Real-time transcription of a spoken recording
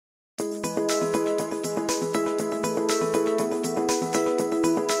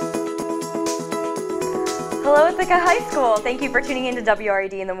Hello, Ithaca High School. Thank you for tuning in to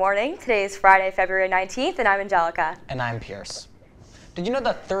WRED in the morning. Today is Friday, February 19th, and I'm Angelica. And I'm Pierce. Did you know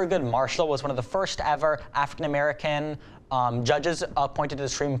that Thurgood Marshall was one of the first ever African-American judges appointed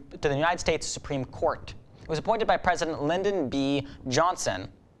to the United States Supreme Court? He was appointed by President Lyndon B. Johnson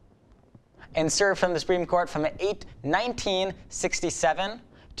and served from the Supreme Court from 1967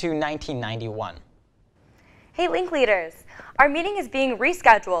 to 1991. Hey, Link Leaders. Our meeting is being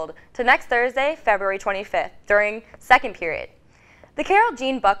rescheduled to next Thursday, February 25th, during second period. The Carol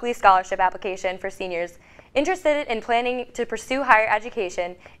Jean Buckley Scholarship application for seniors interested in planning to pursue higher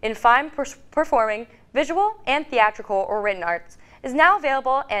education in fine performing, visual, and theatrical or written arts is now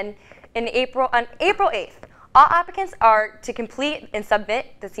available on April 8th. All applicants are to complete and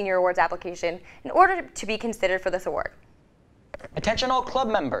submit the Senior Awards application in order to be considered for this award. Attention all club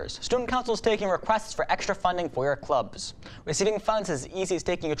members. Student Council is taking requests for extra funding for your clubs. Receiving funds is as easy as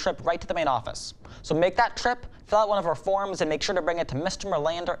taking a trip right to the main office. So make that trip, fill out one of our forms, and make sure to bring it to Mr.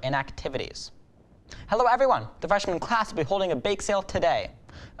 Merlander in activities. Hello everyone. The freshman class will be holding a bake sale today.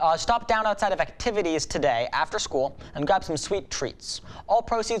 Stop down outside of activities today after school and grab some sweet treats. All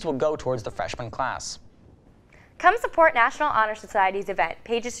proceeds will go towards the freshman class. Come support National Honor Society's event,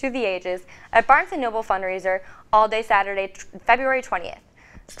 Pages Through the Ages, at Barnes & Noble fundraiser all day Saturday, February 20th.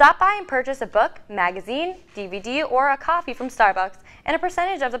 Stop by and purchase a book, magazine, DVD, or a coffee from Starbucks, and a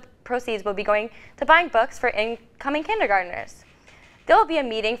percentage of the proceeds will be going to buying books for incoming kindergartners. There will be a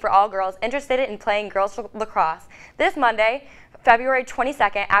meeting for all girls interested in playing girls lacrosse this Monday, February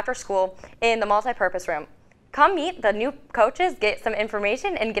 22nd after school in the multi-purpose room. Come meet the new coaches, get some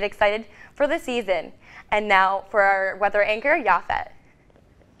information, and get excited for the season. And now for our weather anchor, Yafet.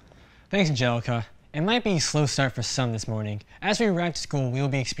 Thanks, Angelica. It might be a slow start for some this morning. As we arrive to school, we will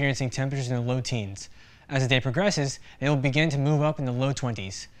be experiencing temperatures in the low teens. As the day progresses, they will begin to move up in the low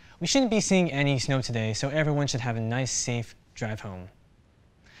 20s. We shouldn't be seeing any snow today, so everyone should have a nice, safe drive home.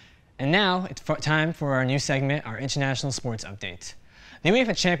 And now, it's time for our new segment, our International Sports Update. The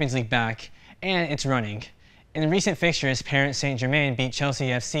UEFA Champions League back, and it's running. In the recent fixtures, Paris Saint-Germain beat Chelsea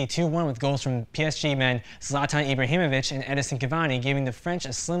FC 2-1 with goals from PSG men Zlatan Ibrahimovic and Edinson Cavani, giving the French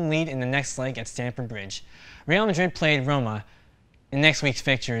a slim lead in the next leg at Stamford Bridge. Real Madrid played Roma in next week's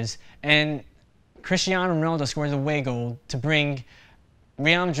fixtures, and Cristiano Ronaldo scored the away goal to bring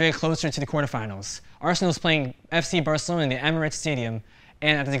Real Madrid closer to the quarterfinals. Arsenal is playing FC Barcelona in the Emirates Stadium,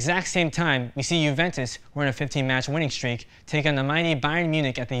 and at the exact same time, we see Juventus, who are on a 15-match winning streak, take on the mighty Bayern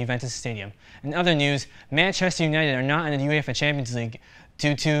Munich at the Juventus Stadium. In other news, Manchester United are not in the UEFA Champions League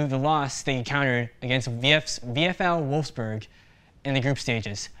due to the loss they encountered against VfL Wolfsburg in the group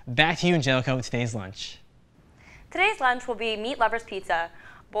stages. Back to you, Angelica, with today's lunch. Today's lunch will be Meat Lovers Pizza.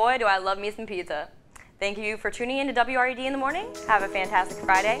 Boy, do I love me some pizza. Thank you for tuning in to WRED in the morning. Have a fantastic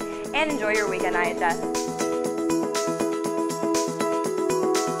Friday, and enjoy your weekend IHS.